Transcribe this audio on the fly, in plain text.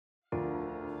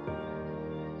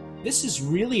This is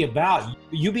really about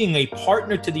you being a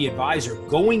partner to the advisor,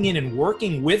 going in and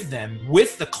working with them,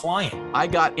 with the client. I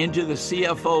got into the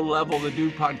CFO level of the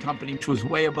DuPont company, which was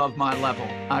way above my level.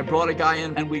 I brought a guy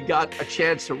in and we got a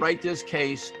chance to write this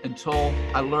case until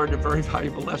I learned a very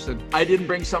valuable lesson. I didn't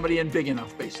bring somebody in big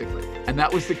enough, basically. And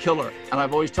that was the killer. And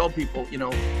I've always told people,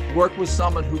 work with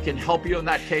someone who can help you in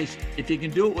that case. If you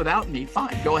can do it without me,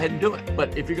 fine, go ahead and do it.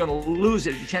 But if you're going to lose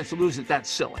it, the chance to lose it,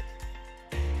 that's silly.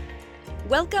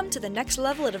 Welcome to the Next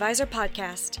Level Advisor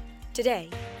podcast. Today,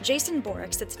 Jason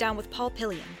Borek sits down with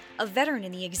Pillion, a veteran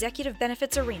in the executive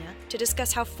benefits arena, to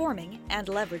discuss how forming and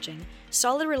leveraging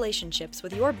solid relationships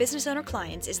with your business owner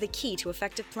clients is the key to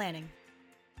effective planning.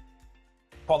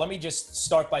 Paul, let me just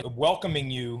start by welcoming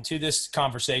you to this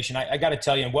conversation. I got to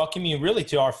tell you, and welcoming you really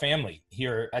to our family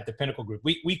here at the Pinnacle Group.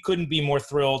 We couldn't be more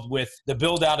thrilled with the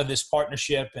build out of this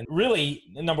partnership, and really,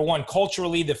 number one,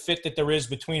 culturally, the fit that there is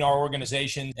between our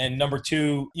organization, and number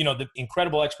two, the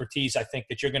incredible expertise I think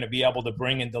that you're going to be able to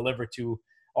bring and deliver to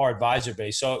our advisor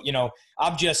base. So,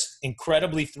 I'm just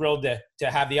incredibly thrilled to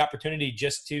have the opportunity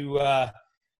just to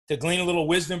glean a little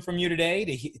wisdom from you today,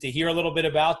 to hear a little bit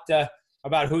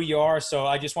about who you are. So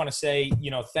I just want to say,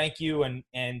 thank you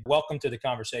and welcome to the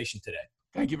conversation today.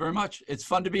 Thank you very much. It's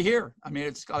fun to be here. I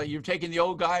mean, you're taking the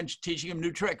old guy and teaching him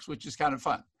new tricks, which is kind of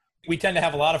fun. We tend to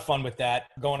have a lot of fun with that,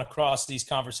 going across these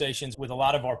conversations with a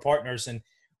lot of our partners. And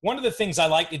one of the things I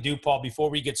like to do, Paul,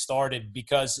 before we get started,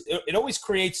 because it always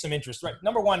creates some interest, right?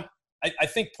 Number one, I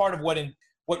think part of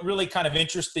what really kind of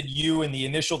interested you in the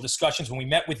initial discussions when we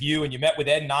met with you and you met with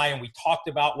Ed and I, and we talked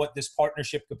about what this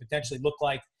partnership could potentially look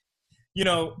like.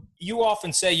 You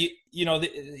often say,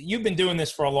 you've been doing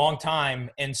this for a long time.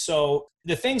 And so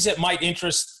the things that might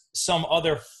interest some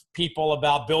other people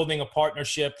about building a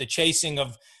partnership, the chasing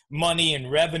of money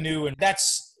and revenue, and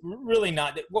that's really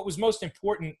not what was most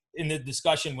important in the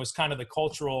discussion was kind of the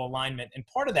cultural alignment. And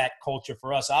part of that culture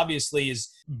for us, obviously, is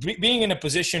being in a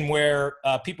position where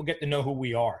people get to know who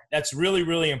we are. That's really,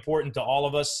 really important to all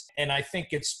of us. And I think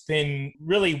it's been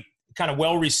really kind of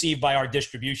well received by our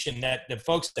distribution, that the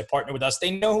folks that partner with us, they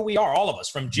know who we are, all of us,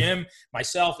 from Jim,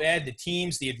 myself, Ed, the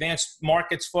teams, the advanced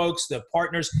markets folks, the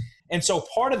partners. And so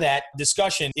part of that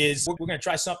discussion is we're going to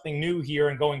try something new here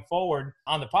and going forward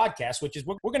on the podcast, which is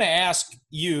we're going to ask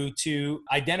you to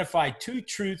identify two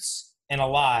truths and a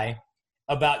lie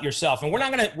about yourself. And we're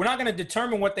not going to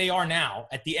determine what they are now.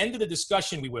 At the end of the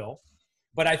discussion, we will.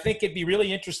 But I think it'd be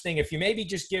really interesting if you maybe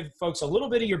just give folks a little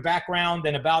bit of your background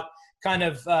and about kind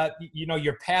of,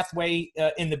 your pathway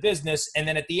in the business. And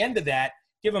then at the end of that,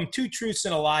 give them two truths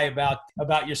and a lie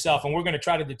about yourself. And we're going to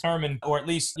try to determine, or at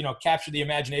least, capture the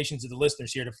imaginations of the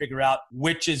listeners here to figure out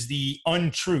which is the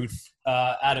untruth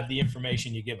out of the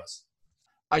information you give us.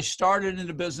 I started in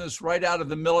the business right out of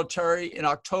the military in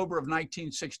October of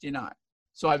 1969.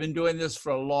 So I've been doing this for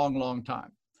a long, long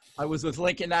time. I was with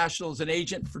Lincoln National as an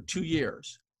agent for 2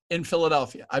 years in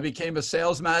Philadelphia. I became a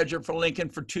sales manager for Lincoln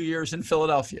for 2 years in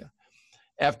Philadelphia.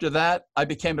 After that, I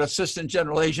became an assistant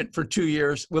general agent for 2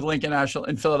 years with Lincoln National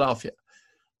in Philadelphia.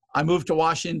 I moved to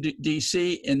Washington,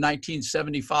 D.C. in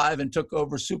 1975 and took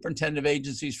over superintendent of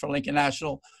agencies for Lincoln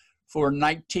National for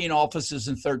 19 offices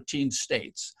in 13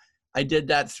 states. I did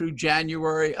that through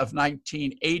January of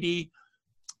 1980.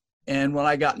 And when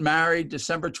I got married,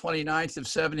 December 29th of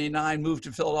 79, moved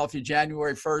to Philadelphia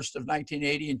January 1st of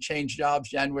 1980 and changed jobs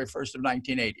January 1st of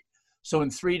 1980. So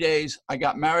in 3 days, I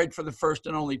got married for the first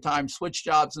and only time, switched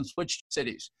jobs and switched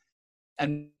cities.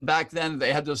 And back then,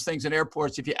 they had those things in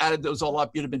airports. If you added those all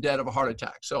up, you'd have been dead of a heart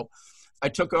attack. So I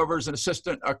took over as an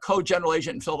assistant, a co-general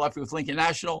agent in Philadelphia with Lincoln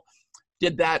National.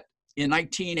 Did that in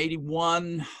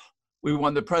 1981. We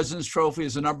won the President's Trophy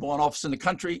as the #1 office in the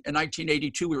country. In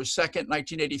 1982, we were second. In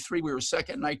 1983, we were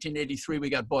second. In 1983, we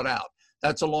got bought out.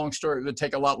 That's a long story. It would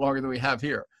take a lot longer than we have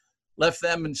here. Left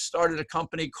them and started a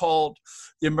company called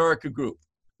the America Group.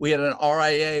 We had an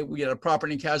RIA, we had a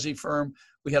property and casualty firm,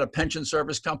 we had a pension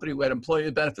service company, we had an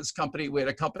employee benefits company, we had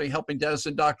a company helping dentists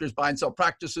and doctors buy and sell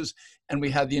practices, and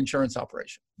we had the insurance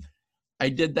operation. I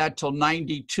did that till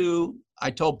 92.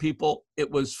 I told people it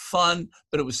was fun,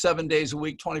 but it was 7 days a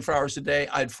week, 24 hours a day.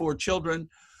 I had 4 children.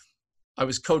 I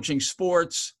was coaching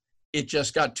sports. It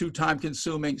just got too time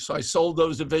consuming. So I sold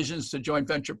those divisions to joint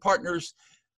venture partners,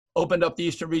 opened up the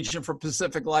Eastern region for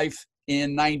Pacific Life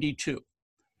in 92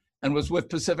 and was with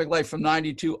Pacific Life from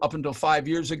 92 up until 5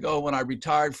 years ago when I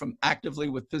retired from actively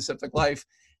with Pacific Life,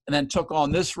 and then took on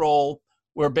this role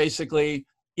where basically,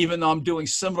 even though I'm doing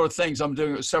similar things, I'm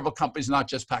doing it with several companies, not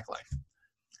just Pac Life.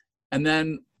 And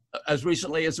then as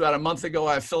recently as about a month ago,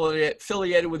 I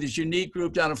affiliated with this unique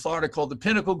group down in Florida called the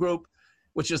Pinnacle Group.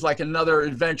 which is like another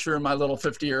adventure in my little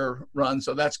 50-year run.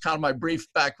 So that's kind of my brief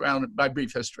background, my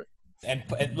brief history. And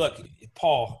look,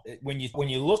 Paul, when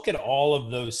you look at all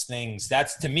of those things,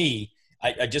 that's, to me,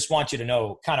 I just want you to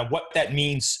know kind of what that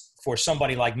means for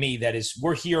somebody like me. That is,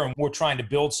 we're here and we're trying to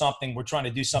build something. We're trying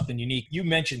to do something unique. You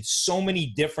mentioned so many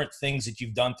different things that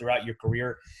you've done throughout your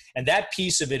career. And that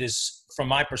piece of it is, from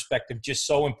my perspective, just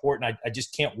so important. I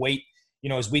just can't wait,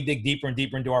 as we dig deeper and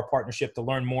deeper into our partnership, to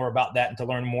learn more about that and to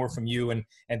learn more from you and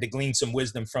to glean some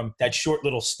wisdom from that short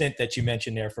little stint that you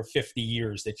mentioned there for 50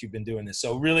 years that you've been doing this.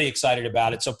 So really excited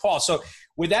about it. So Paul,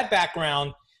 with that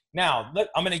background, now,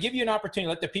 I'm going to give you an opportunity to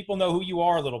let the people know who you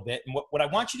are a little bit. And what I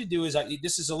want you to do is,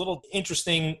 this is a little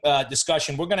interesting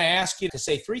discussion. We're going to ask you to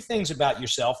say 3 things about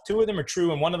yourself. 2 of them are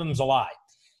true and 1 of them is a lie.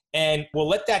 And we'll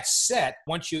let that set,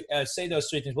 once you say those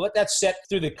 3 things, we'll let that set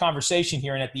through the conversation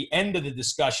here. And at the end of the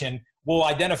discussion, we'll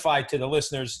identify to the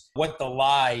listeners what the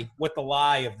lie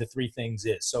of the 3 things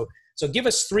is. So give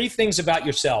us 3 things about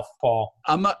yourself, Paul.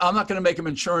 I'm not going to make them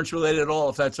insurance related at all,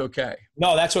 if that's okay.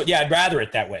 No, I'd rather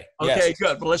it that way. Okay, yes.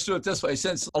 Good. Well, let's do it this way.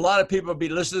 Since a lot of people will be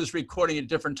listening to this recording at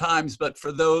different times, but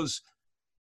for those,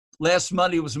 last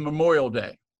Monday was Memorial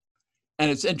Day. And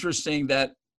it's interesting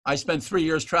that I spent 3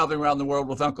 years traveling around the world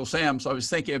with Uncle Sam. So I was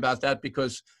thinking about that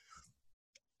because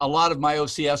a lot of my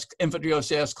infantry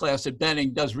OCS class at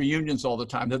Benning does reunions all the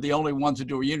time. They're the only ones who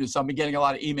do reunions. So I've been getting a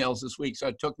lot of emails this week. So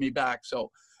it took me back. So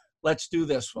let's do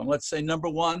this one. Let's say number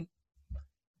 1,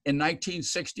 in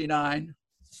 1969,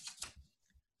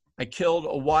 I killed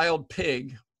a wild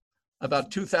pig about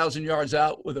 2,000 yards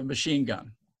out with a machine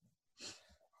gun.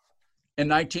 In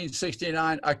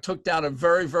 1969, I took down a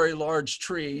very, very large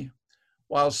tree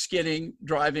while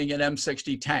driving an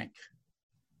M60 tank.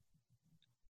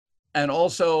 And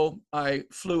also, I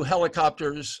flew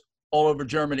helicopters all over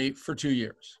Germany for 2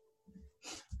 years.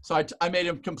 So I made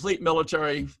him complete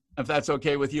military, if that's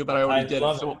okay with you, but I already did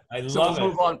it. So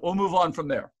we'll move on from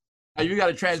there. Now you got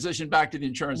to transition back to the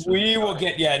insurance. We will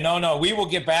get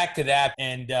back to that.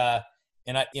 And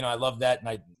I love that. And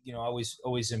I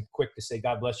always am quick to say,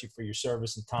 God bless you for your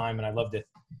service and time. And I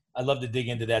love to dig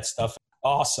into that stuff.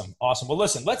 Awesome. Well,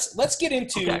 listen, let's get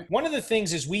into one of the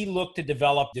things as we look to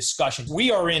develop discussions.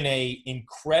 We are in a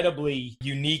incredibly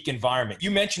unique environment. You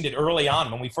mentioned it early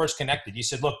on when we first connected. You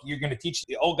said, look, you're going to teach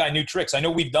the old guy new tricks. I know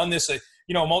we've done this,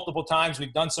 multiple times.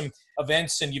 We've done some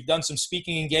events and you've done some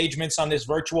speaking engagements on this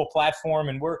virtual platform.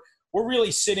 And we're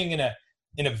really sitting in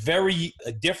a very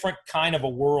different kind of a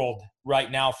world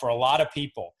right now for a lot of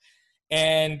people.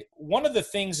 And one of the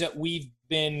things that we've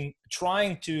been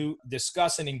trying to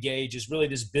discuss and engage is really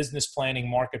this business planning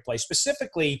marketplace.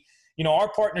 Specifically, our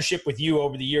partnership with you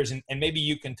over the years, and maybe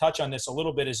you can touch on this a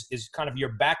little bit, is kind of your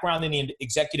background in the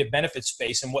executive benefits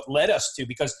space and what led us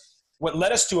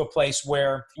to a place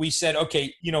where we said,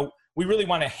 okay, we really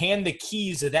want to hand the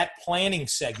keys of that planning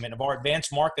segment of our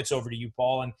advanced markets over to you,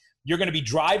 Paul, and you're going to be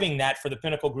driving that for the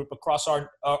Pinnacle Group across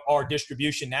our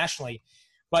distribution nationally.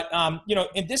 But,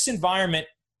 in this environment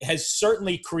has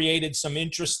certainly created some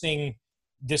interesting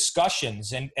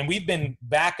discussions. And we've been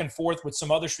back and forth with some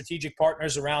other strategic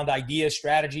partners around ideas,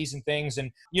 strategies, and things.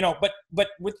 And, but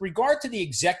with regard to the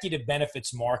executive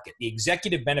benefits market, the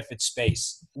executive benefits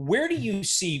space, where do you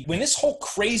see, when this whole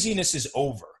craziness is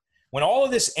over, when all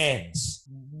of this ends,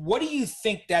 what do you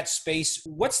think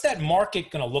what's that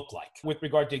market going to look like with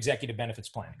regard to executive benefits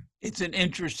planning? It's an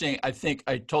interesting, I think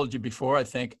I told you before,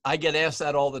 I get asked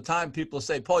that all the time. People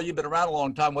say, Paul, you've been around a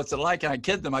long time. What's it like? And I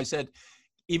kid them. I said,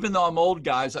 even though I'm old,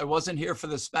 guys, I wasn't here for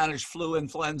the Spanish flu,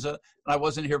 influenza, and I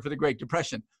wasn't here for the Great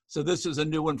Depression. So this is a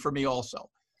new one for me also.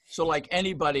 So like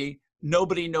anybody,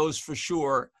 nobody knows for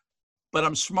sure, but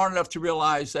I'm smart enough to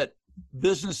realize that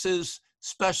businesses,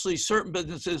 especially certain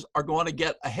businesses, are going to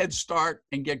get a head start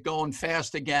and get going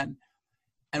fast again.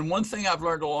 And one thing I've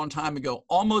learned a long time ago,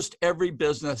 almost every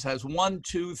business has 1,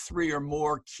 2, 3 or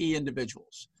more key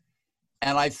individuals.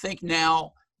 And I think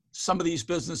now some of these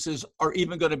businesses are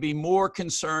even going to be more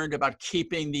concerned about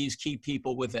keeping these key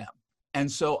people with them. And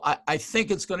so I think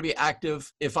it's going to be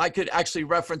active. If I could actually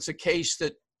reference a case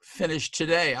that finished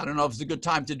today, I don't know if it's a good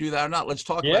time to do that or not. Let's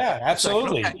talk about that. Yeah,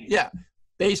 absolutely. Okay. Yeah.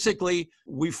 Basically,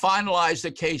 we finalized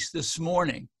a case this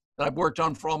morning that I've worked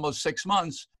on for almost 6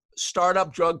 months.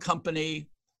 Startup drug company,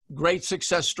 great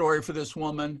success story for this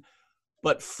woman,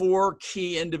 but 4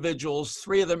 key individuals,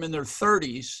 3 of them in their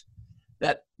 30s,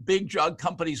 that big drug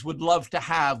companies would love to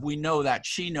have. We know that.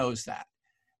 She knows that.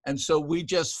 And so we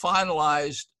just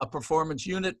finalized a performance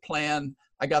unit plan.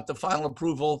 I got the final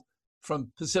approval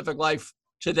from Pacific Life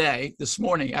today, this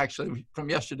morning, actually, from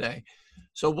yesterday.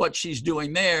 So what she's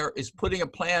doing there is putting a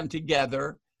plan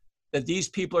together that these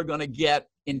people are going to get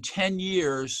in 10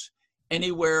 years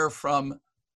anywhere from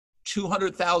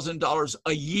 $200,000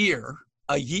 a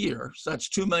year, so that's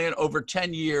 $2 million over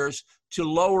 10 years, to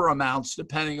lower amounts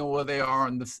depending on where they are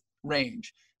in the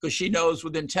range. Because she knows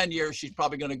within 10 years, she's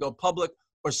probably going to go public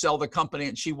or sell the company,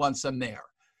 and she wants them there.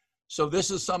 So this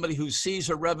is somebody who sees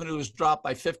her revenue has dropped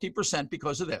by 50%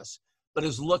 because of this, but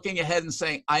is looking ahead and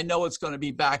saying, I know it's going to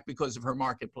be back because of her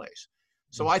marketplace.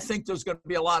 So I think there's going to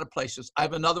be a lot of places. I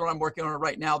have another one I'm working on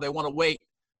right now. They want to wait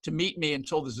to meet me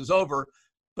until this is over.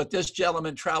 But this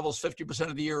gentleman travels 50%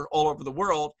 of the year all over the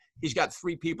world. He's got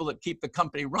 3 people that keep the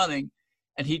company running.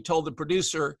 And he told the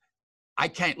producer, I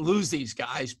can't lose these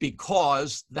guys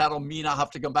because that'll mean I'll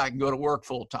have to come back and go to work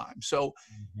full time. So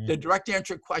the direct answer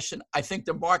to your question, I think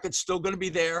the market's still going to be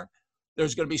there.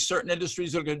 There's going to be certain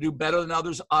industries that are going to do better than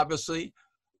others, obviously.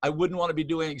 I wouldn't want to be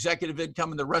doing executive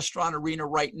income in the restaurant arena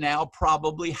right now,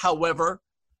 probably. However,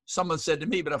 someone said to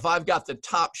me, but if I've got the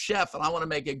top chef and I want to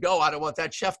make it go, I don't want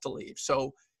that chef to leave.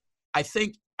 So I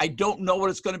think, I don't know what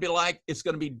it's going to be like. It's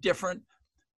going to be different,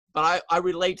 but I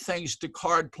relate things to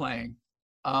card playing.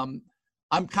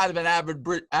 I'm kind of an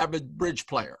avid bridge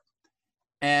player.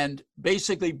 And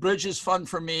basically bridge is fun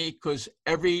for me because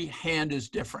every hand is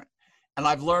different. And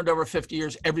I've learned over 50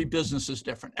 years, every business is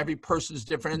different. Every person is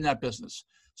different in that business.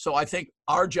 So I think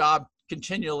our job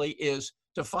continually is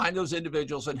to find those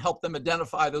individuals and help them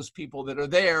identify those people that are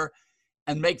there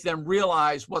and make them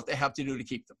realize what they have to do to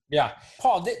keep them. Yeah.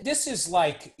 Paul, this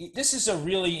is a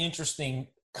really interesting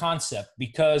concept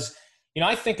because,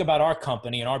 I think about our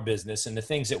company and our business and the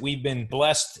things that we've been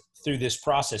blessed through this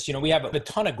process. We have a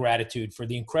ton of gratitude for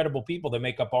the incredible people that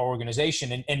make up our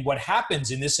organization. And what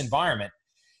happens in this environment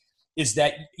is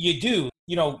that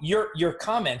your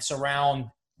comments around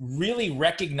really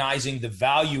recognizing the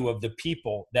value of the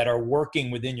people that are working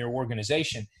within your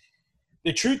organization.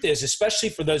 The truth is, especially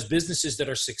for those businesses that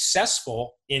are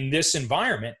successful in this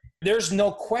environment, there's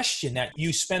no question that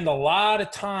you spend a lot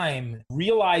of time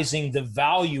realizing the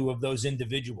value of those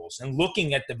individuals and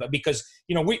looking at because,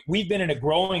 we've been in a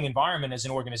growing environment as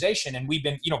an organization, and we've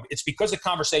been, it's because of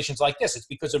conversations like this. It's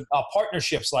because of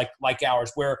partnerships like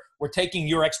ours, where we're taking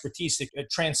your expertise to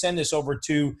transcend this over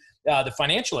to the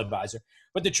financial advisor.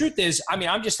 But the truth is,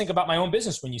 I'm just thinking about my own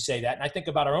business when you say that. And I think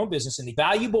about our own business and the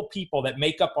valuable people that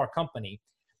make up our company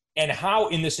and how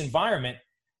in this environment,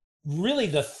 really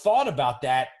the thought about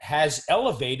that has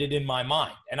elevated in my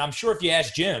mind. And I'm sure if you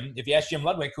ask Jim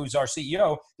Ludwig, who's our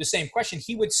CEO, the same question,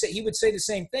 he would say the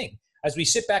same thing. As we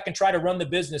sit back and try to run the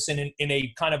business in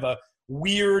a kind of a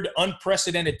weird,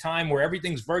 unprecedented time where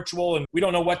everything's virtual and we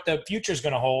don't know what the future is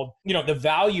going to hold, the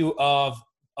value of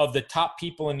the top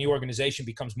people in the organization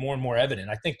becomes more and more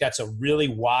evident. I think that's a really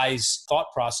wise thought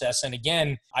process. And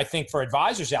again, I think for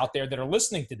advisors out there that are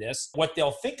listening to this, what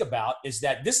they'll think about is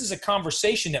that this is a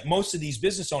conversation that most of these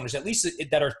business owners, at least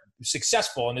that are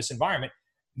successful in this environment,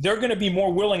 they're going to be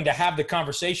more willing to have the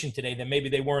conversation today than maybe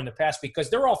they were in the past because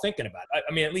they're all thinking about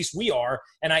it. At least we are.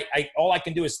 And all I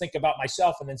can do is think about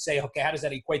myself and then say, okay, how does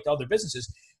that equate to other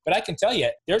businesses? But I can tell you,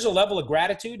 there's a level of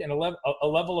gratitude and a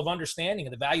level of understanding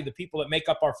of the value of the people that make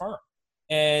up our firm.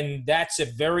 And that's a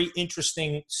very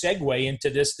interesting segue into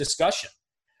this discussion.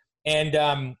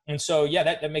 And so, yeah,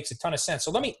 that makes a ton of sense.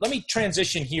 So let me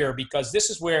transition here because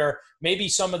this is where maybe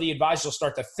some of the advisors will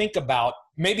start to think about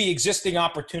maybe existing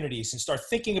opportunities and start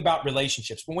thinking about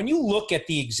relationships. But when you look at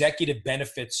the executive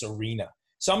benefits arena,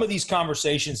 some of these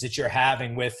conversations that you're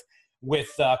having with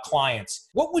clients,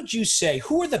 what would you say?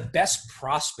 Who are the best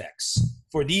prospects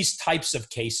for these types of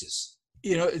cases?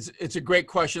 It's a great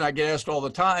question. I get asked all the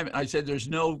time. And I said, there's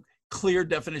no clear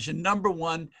definition. Number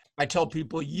one, I tell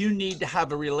people you need to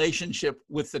have a relationship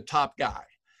with the top guy.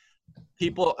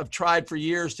 People have tried for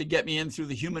years to get me in through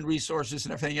the human resources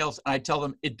and everything else. And I tell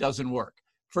them it doesn't work.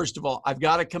 First of all, I've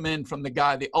got to come in from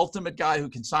the ultimate guy who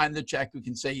can sign the check, who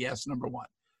can say yes, number one.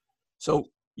 So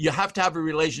you have to have a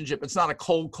relationship. It's not a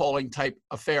cold calling type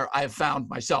affair. I have found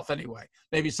myself anyway.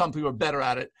 Maybe some people are better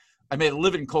at it. I made a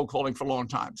living cold calling for a long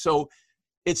time. So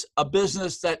it's a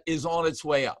business that is on its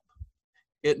way up.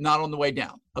 Not on the way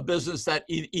down. A business that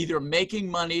either making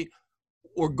money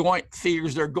or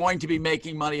figures they're going to be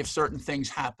making money if certain things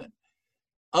happen.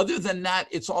 Other than that,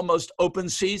 it's almost open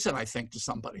season, I think, to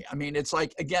somebody. It's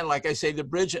like, again, like I say, the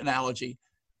bridge analogy,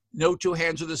 no two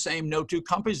hands are the same, no two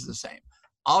companies are the same.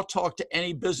 I'll talk to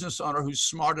any business owner who's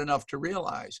smart enough to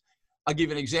realize. I'll give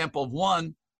you an example of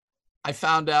one. I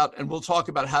found out, and we'll talk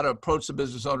about how to approach the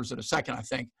business owners in a second, I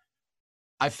think.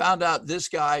 I found out this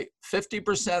guy,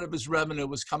 50% of his revenue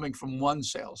was coming from one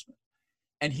salesman.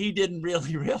 And he didn't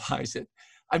really realize it.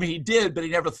 He did, but he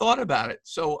never thought about it.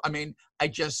 So, I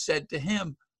just said to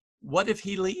him, what if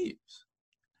he leaves?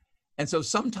 And so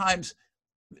sometimes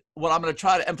what I'm going to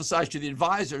try to emphasize to the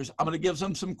advisors, I'm going to give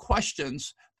them some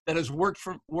questions that has worked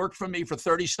for me for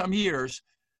 30 some years,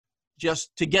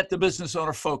 just to get the business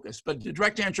owner focused. But to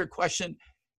direct answer your question,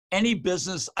 any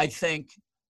business, I think,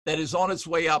 that is on its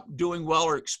way up, doing well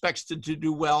or expects to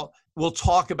do well, we'll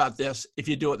talk about this if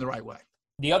you do it in the right way.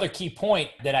 The other key point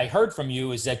that I heard from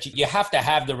you is that you have to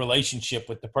have the relationship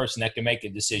with the person that can make a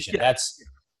decision. Yeah.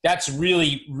 That's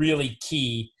really, really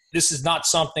key. This is not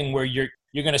something where you're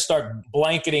going to start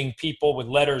blanketing people with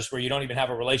letters where you don't even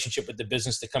have a relationship with the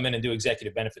business to come in and do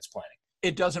executive benefits planning.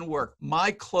 It doesn't work.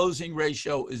 My closing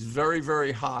ratio is very,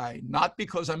 very high, not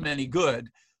because I'm any good,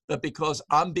 but because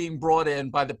I'm being brought in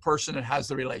by the person that has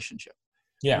the relationship.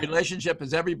 Yeah. The relationship,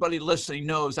 as everybody listening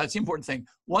knows, that's the important thing.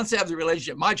 Once they have the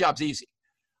relationship, my job's easy.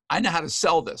 I know how to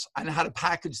sell this. I know how to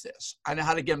package this. I know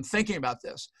how to get them thinking about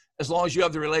this. As long as you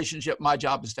have the relationship, my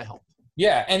job is to help.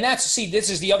 Yeah. And this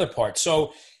is the other part.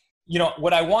 So,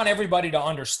 what I want everybody to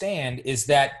understand is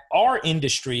that our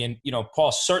industry, and,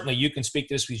 Paul, certainly you can speak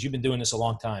to this because you've been doing this a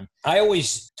long time. I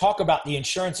always talk about the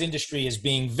insurance industry as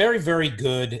being very, very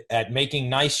good at making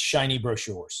nice, shiny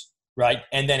brochures, right?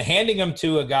 And then handing them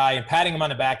to a guy and patting him on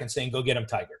the back and saying, go get him,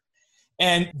 Tiger.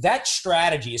 And that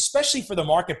strategy, especially for the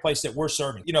marketplace that we're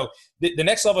serving, the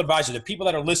next level advisor, the people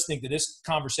that are listening to this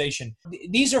conversation,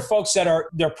 these are folks that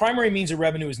their primary means of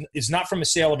revenue is not from a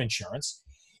sale of insurance.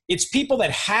 It's people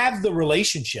that have the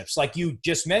relationships like you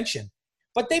just mentioned,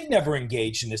 but they've never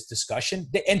engaged in this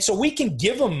discussion. And so we can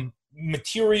give them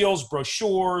materials,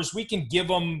 brochures, we can give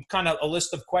them kind of a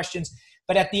list of questions.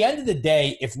 But at the end of the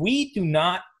day, if we do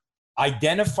not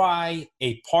identify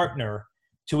a partner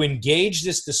to engage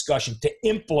this discussion, to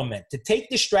implement, to take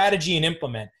the strategy and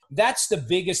implement, that's the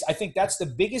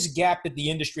biggest gap that the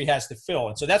industry has to fill.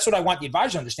 And so that's what I want the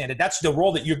advisor to understand, that that's the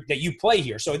role that you play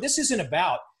here. So this isn't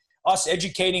about us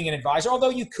educating an advisor,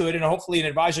 although you could, and hopefully an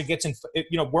advisor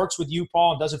works with you,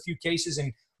 Paul, and does a few cases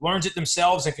and learns it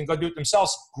themselves and can go do it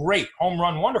themselves. Great, home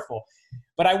run, wonderful.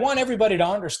 But I want everybody to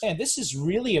understand this is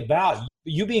really about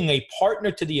you being a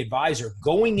partner to the advisor,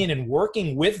 going in and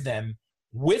working with them,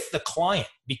 with the client,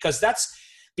 because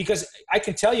I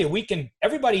can tell you,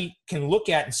 everybody can look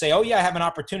at and say, oh yeah, I have an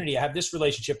opportunity. I have this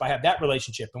relationship. I have that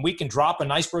relationship. And we can drop a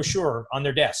nice brochure on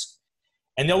their desk.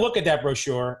 And they'll look at that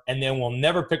brochure and then we'll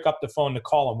never pick up the phone to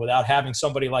call them without having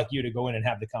somebody like you to go in and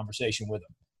have the conversation with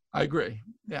them. I agree.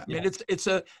 Yeah. I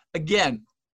mean, again,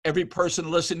 every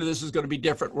person listening to this is going to be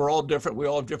different. We're all different. We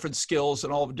all have different skills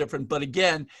and all different. But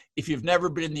again, if you've never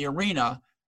been in the arena,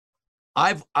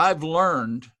 I've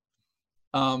learned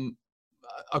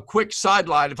a quick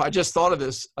sideline. If I just thought of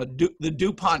this, the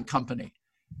DuPont company,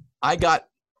 I got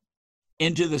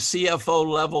into the CFO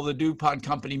level of the DuPont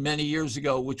company many years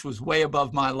ago, which was way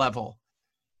above my level.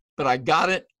 But I got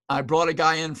it. I brought a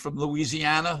guy in from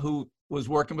Louisiana who was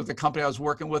working with the company I was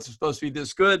working with, was supposed to be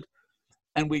this good.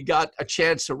 And we got a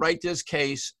chance to write this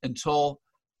case until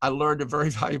I learned a very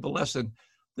valuable lesson.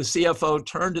 The CFO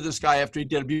turned to this guy after he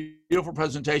did a beautiful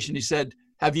presentation. He said,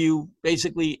 have you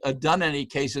basically done any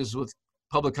cases with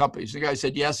public companies? The guy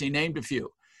said, yes, he named a few.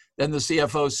 Then the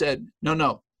CFO said,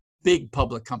 no, big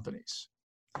public companies.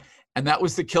 And that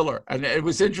was the killer. And it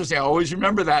was interesting. I always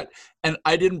remember that. And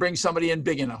I didn't bring somebody in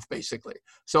big enough, basically.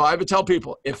 So I would tell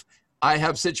people, if I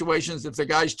have situations, if the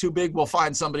guy's too big, we'll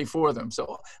find somebody for them.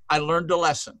 So I learned a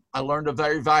lesson. I learned a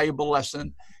very valuable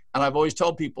lesson. And I've always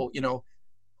told people,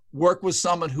 work with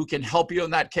someone who can help you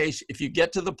in that case. If you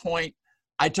get to the point,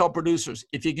 I tell producers,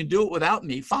 if you can do it without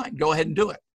me, fine, go ahead and do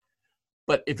it.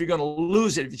 But if you're going to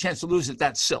lose it, if you have a chance to lose it,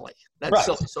 that's silly. That's right.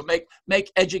 Silly. So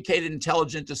make educated,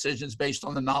 intelligent decisions based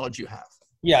on the knowledge you have.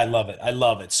 Yeah, I love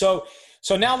it. So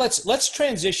now let's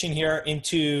transition here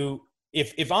into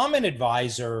if I'm an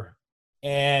advisor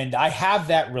and I have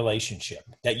that relationship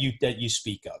that you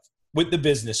speak of with the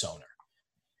business owner,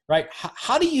 right?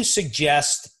 How do you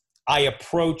suggest I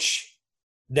approach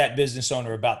that business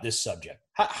owner about this subject?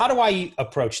 How do I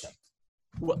approach them?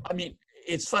 Well, I mean,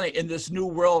 it's funny, in this new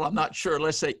world, I'm not sure.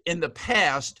 Let's say in the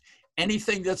past,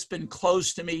 anything that's been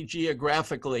close to me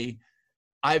geographically,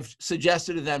 I've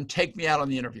suggested to them, take me out on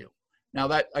the interview. Now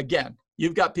that, again,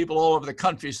 you've got people all over the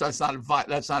country, so that's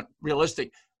not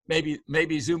realistic.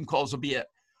 Maybe Zoom calls will be it.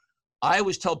 I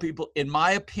always tell people, in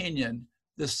my opinion,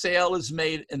 the sale is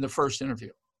made in the first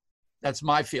interview. That's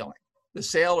my feeling. The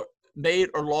sale made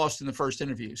or lost in the first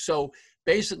interview. So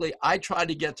basically, I try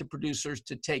to get the producers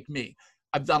to take me.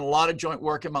 I've done a lot of joint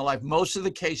work in my life. Most of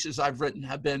the cases I've written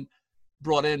have been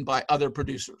brought in by other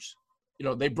producers.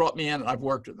 They brought me in and I've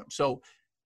worked with them. So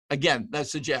again, that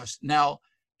suggests. Now, do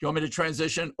you want me to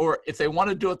transition? Or if they want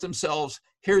to do it themselves,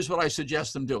 here's what I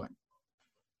suggest them doing.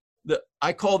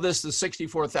 I call this the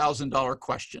 $64,000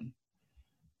 question.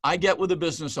 I get with a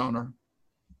business owner.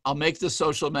 I'll make the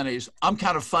social amenities. I'm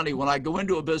kind of funny. When I go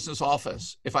into a business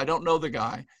office, if I don't know the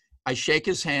guy, I shake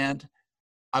his hand.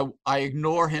 I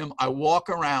ignore him. I walk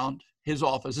around his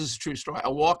office. This is a true story. I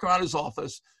walk around his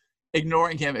office,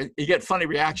 ignoring him. You get funny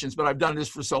reactions, but I've done this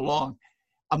for so long.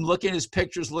 I'm looking at his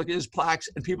pictures, looking at his plaques,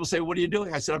 and people say, "What are you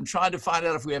doing?" I said, "I'm trying to find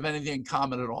out if we have anything in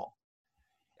common at all."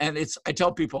 And I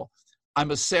tell people,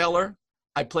 I'm a sailor.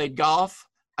 I played golf.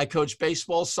 I coached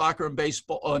baseball, soccer, and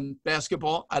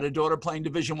basketball. I had a daughter playing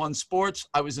Division I sports.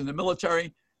 I was in the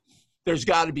military. There's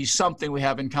got to be something we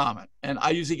have in common. And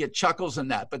I usually get chuckles in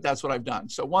that, but that's what I've done.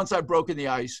 So once I've broken the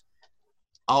ice,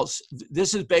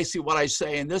 this is basically what I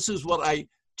say, and this is what I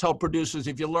tell producers.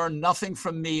 If you learn nothing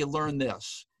from me, learn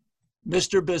this.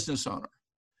 Mr. Business Owner,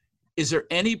 is there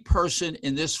any person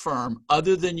in this firm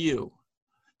other than you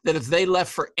that if they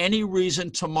left for any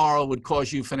reason tomorrow would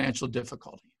cause you financial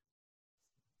difficulty?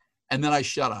 And then I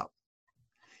shut up.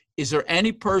 Is there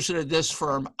any person at this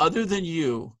firm other than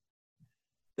you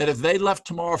that if they left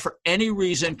tomorrow for any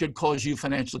reason could cause you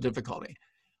financial difficulty?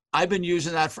 I've been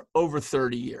using that for over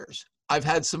 30 years. I've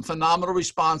had some phenomenal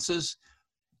responses.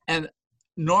 And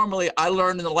normally I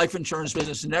learned in the life insurance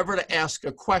business never to ask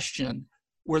a question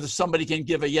where somebody can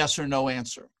give a yes or no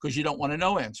answer, because you don't want a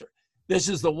no answer. This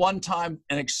is the one time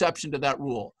an exception to that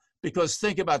rule, because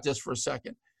think about this for a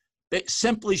second. They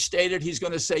simply stated he's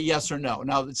going to say yes or no.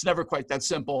 Now, it's never quite that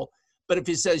simple, but if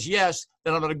he says yes,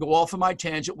 then I'm going to go off on my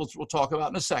tangent, we'll talk about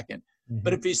in a second. Mm-hmm.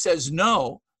 But if he says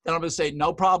no, then I'm going to say,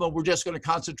 no problem, we're just going to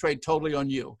concentrate totally on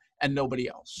you and nobody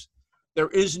else. There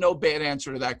is no bad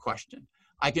answer to that question.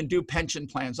 I can do pension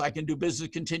plans, I can do business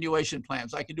continuation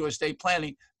plans, I can do estate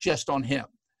planning just on him.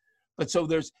 But so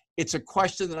it's a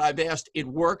question that I've asked, it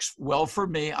works well for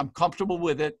me, I'm comfortable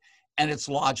with it, and it's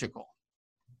logical.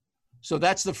 So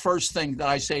that's the first thing that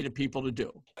I say to people to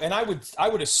do. And I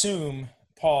would assume,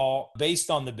 Paul, based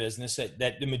on the business,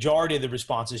 that the majority of the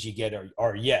responses you get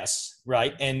are yes,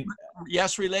 right? And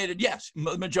yes related, yes.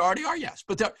 The majority are yes.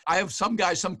 But I have some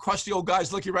guys, some crusty old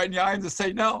guys look you right in the eye and just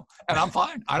say no, and I'm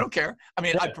fine. I don't care. I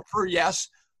mean, I prefer yes,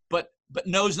 but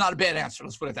no is not a bad answer.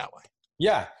 Let's put it that way.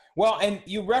 Yeah. Well, and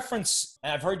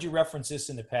I've heard you reference this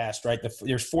in the past, right?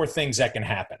 There's 4 things that can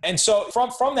happen. And so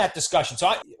from that discussion,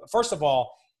 first of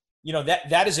all,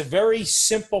 that is a very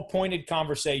simple, pointed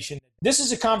conversation. This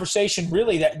is a conversation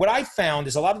really that what I found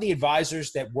is a lot of the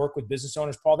advisors that work with business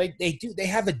owners, Paul, they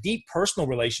have a deep personal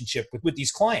relationship with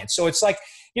these clients. So it's like,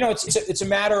 it's a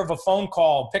matter of a phone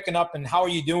call, picking up and how are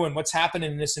you doing? What's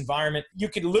happening in this environment? You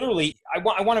could literally,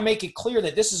 I want to make it clear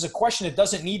that this is a question that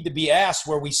doesn't need to be asked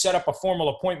where we set up a formal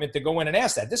appointment to go in and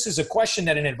ask that. This is a question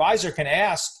that an advisor can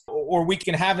ask, or we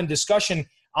can have in discussion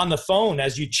on the phone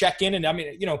as you check in. And I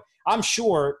mean, I'm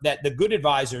sure that the good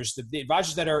advisors, the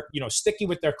advisors that are, sticky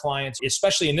with their clients,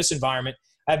 especially in this environment,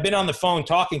 have been on the phone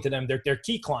talking to them, their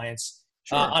key clients,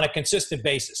 sure, on a consistent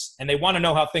basis. And they want to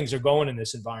know how things are going in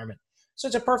this environment. So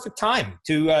it's a perfect time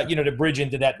to bridge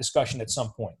into that discussion at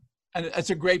some point. And that's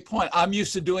a great point. I'm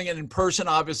used to doing it in person,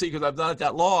 obviously, because I've done it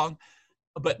that long.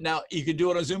 But now you can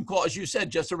do it on a Zoom call, as you said,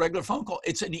 just a regular phone call.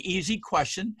 It's an easy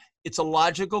question. It's a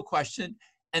logical question.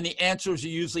 And the answers are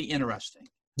usually interesting.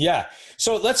 Yeah.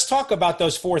 So let's talk about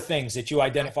those 4 things that you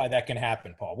identify that can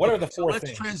happen, Paul. What are the 4 things?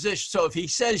 Let's transition. So if he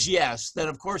says yes, then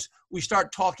of course we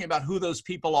start talking about who those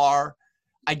people are.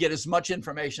 I get as much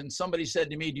information. Somebody said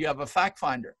to me, do you have a fact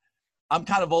finder? I'm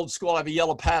kind of old school. I have a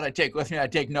yellow pad I take with me. I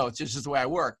take notes. This is the way I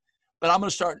work. But I'm going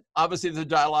to start, obviously, the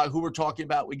dialogue, who we're talking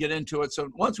about. We get into it. So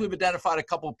once we've identified a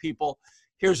couple of people,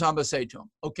 here's what I'm going to say to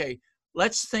them. Okay,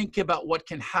 let's think about what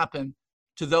can happen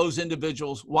to those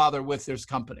individuals while they're with this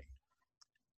company.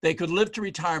 They could live to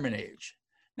retirement age.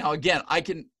 Now, again, I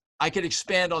can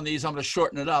expand on these. I'm going to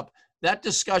shorten it up. That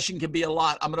discussion can be a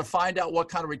lot. I'm going to find out what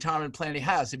kind of retirement plan he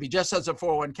has. If he just has a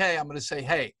 401k, I'm going to say,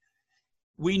 hey,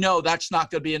 we know that's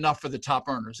not going to be enough for the top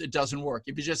earners. It doesn't work.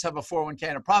 If you just have a 401k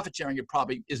and a profit sharing, it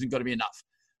probably isn't going to be enough.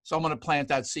 So I'm going to plant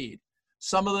that seed.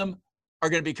 Some of them are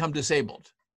going to become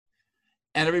disabled.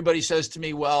 And everybody says to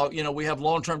me, well, we have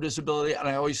long-term disability. And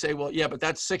I always say, well, yeah, but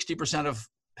that's 60% of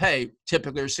pay,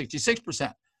 typically, or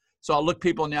 66%. So I'll look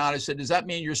people in the eye and I said, does that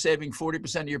mean you're saving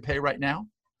 40% of your pay right now?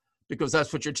 Because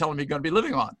that's what you're telling me you're going to be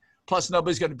living on. Plus,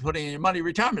 nobody's going to be putting in your money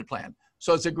retirement plan.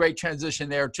 So it's a great transition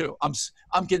there, too.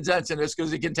 I'm condensing this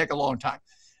because it can take a long time.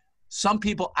 Some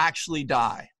people actually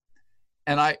die.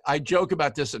 And I joke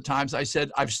about this at times. I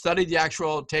said, I've studied the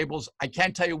actuarial tables. I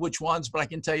can't tell you which ones, but I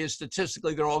can tell you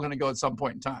statistically they're all going to go at some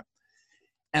point in time.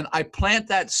 And I plant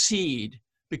that seed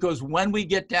because when we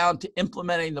get down to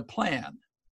implementing the plan,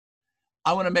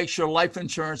 I want to make sure life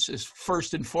insurance is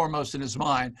first and foremost in his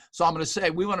mind. So I'm going to say,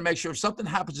 we want to make sure if something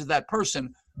happens to that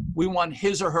person, We want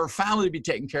his or her family to be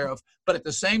taken care of. But at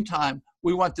the same time,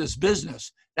 we want this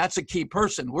business. That's a key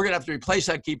person. We're going to have to replace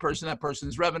that key person, that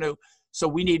person's revenue. So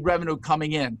we need revenue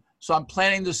coming in. So I'm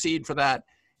planting the seed for that.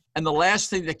 And the last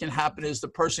thing that can happen is the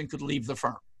person could leave the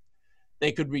firm.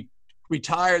 They could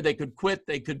retire, they could quit,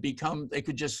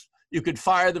 you could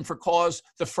fire them for cause.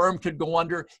 The firm could go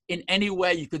under. In any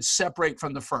way, you could separate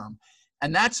from the firm.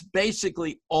 And that's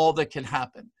basically all that can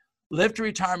happen. Live to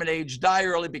retirement age, die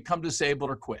early, become disabled,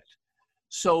 or quit.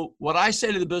 So what I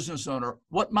say to the business owner,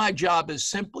 what my job is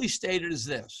simply stated is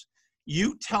this.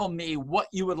 You tell me what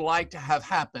you would like to have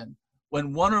happen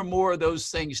when one or more of those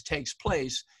things takes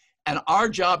place. And our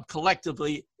job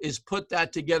collectively is put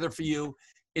that together for you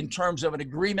in terms of an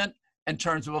agreement, in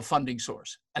terms of a funding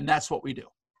source. And that's what we do.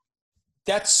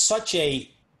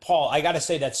 Paul, I got to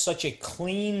say, that's such a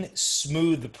clean,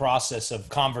 smooth process of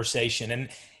conversation. And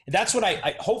that's what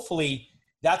hopefully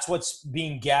that's what's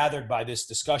being gathered by this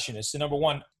discussion is. So number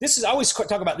one, I always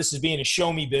talk about this as being a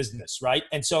show me business, right?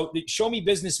 And so the show me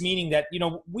business, meaning that,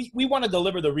 we want to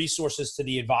deliver the resources to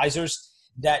the advisors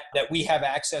that we have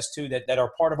access to, that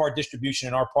are part of our distribution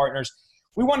and our partners.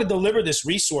 We want to deliver this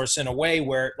resource in a way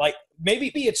where, like,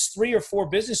 maybe it's 3 or 4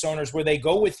 business owners where they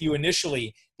go with you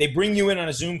initially, they bring you in on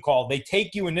a Zoom call, they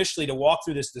take you initially to walk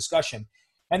through this discussion.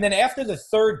 And then after the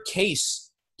third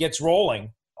case gets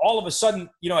rolling, all of a sudden,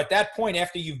 at that point,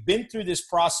 after you've been through this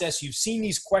process, you've seen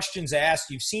these questions asked,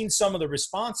 you've seen some of the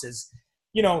responses,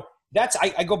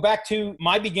 I go back to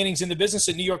my beginnings in the business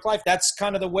at New York Life. That's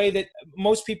kind of the way that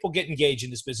most people get engaged in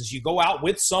this business. You go out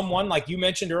with someone, like you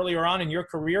mentioned earlier on in your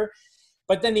career.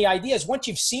 But then the idea is, once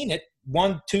you've seen it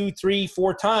 1, 2, 3,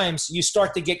 4 times, you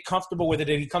start to get comfortable with it.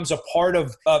 It becomes a part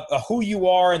of who you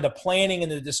are and the planning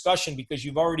and the discussion, because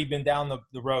you've already been down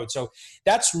the road. So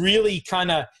that's really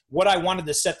kind of what I wanted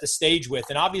to set the stage with.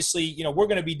 And obviously, we're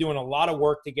going to be doing a lot of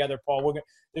work together, Paul.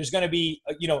 There's going to be,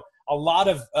 a lot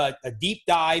of deep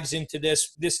dives into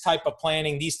this type of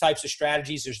planning, these types of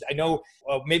strategies. I know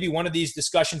maybe one of these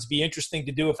discussions be interesting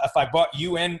to do if I brought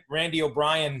you and Randy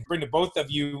O'Brien, bring the both of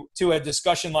you to a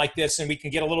discussion like this, and we can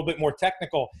get a little bit more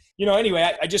technical. Anyway,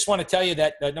 I just want to tell you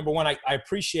that, number one, I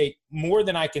appreciate, more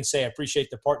than I can say, I appreciate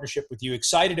the partnership with you,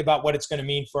 excited about what it's going to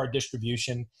mean for our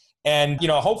distribution. And,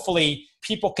 hopefully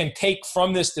people can take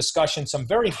from this discussion some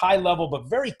very high level, but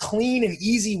very clean and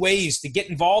easy ways to get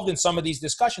involved in some of these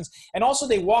discussions. And also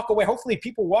hopefully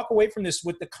people walk away from this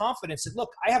with the confidence that, look,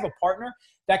 I have a partner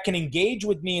that can engage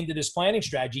with me into this planning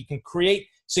strategy, can create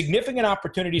significant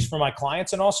opportunities for my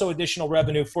clients and also additional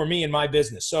revenue for me and my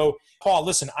business. So, Paul,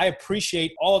 listen, I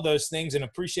appreciate all of those things and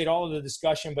appreciate all of the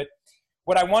discussion, but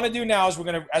what I want to do now is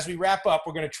as we wrap up,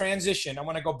 we're going to transition. I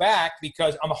want to go back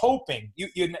because I'm hoping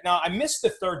now I missed the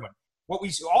third one.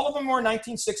 All of them were in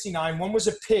 1969. One was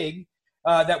a pig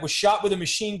that was shot with a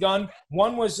machine gun.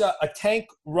 One was a tank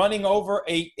running over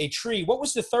a tree. What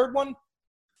was the third one?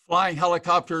 Flying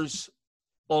helicopters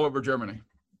all over Germany.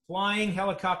 Flying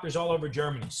helicopters all over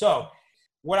Germany. So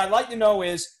what I'd like to know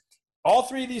is, all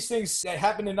 3 of these things that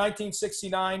happened in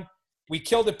 1969, we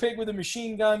killed a pig with a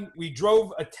machine gun, we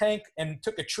drove a tank and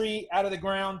took a tree out of the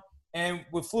ground, and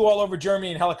we flew all over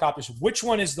Germany in helicopters. Which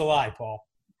one is the lie, Paul?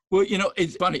 Well,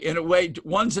 it's funny. In a way,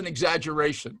 one's an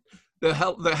exaggeration. The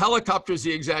helicopter is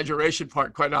the exaggeration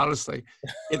part, quite honestly.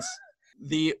 It's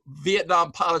the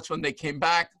Vietnam pilots, when they came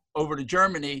back over to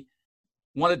Germany,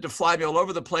 wanted to fly me all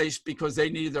over the place because they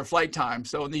needed their flight time.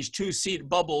 So in these 2-seat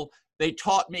bubble, they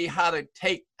taught me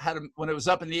when it was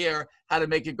up in the air, how to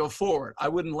make it go forward. I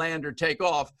wouldn't land or take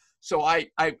off. So I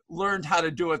learned how to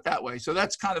do it that way. So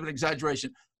that's kind of an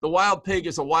exaggeration. The wild pig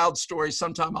is a wild story.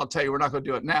 Sometime I'll tell you, we're not going to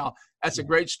do it now. That's a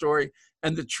great story.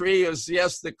 And the tree is,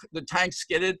 yes, the tank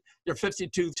skidded. They're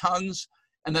 52 tons.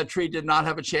 And that tree did not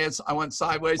have a chance. I went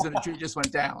sideways and the tree just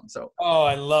went down. So. Oh,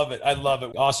 I love it. I love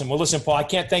it. Awesome. Well, listen, Paul, I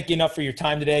can't thank you enough for your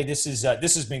time today. This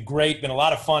has been great. Been a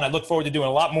lot of fun. I look forward to doing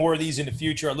a lot more of these in the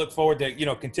future. I look forward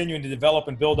to, continuing to develop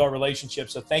and build our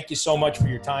relationship. So thank you so much for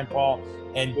your time, Paul.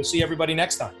 And we'll see everybody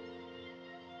next time.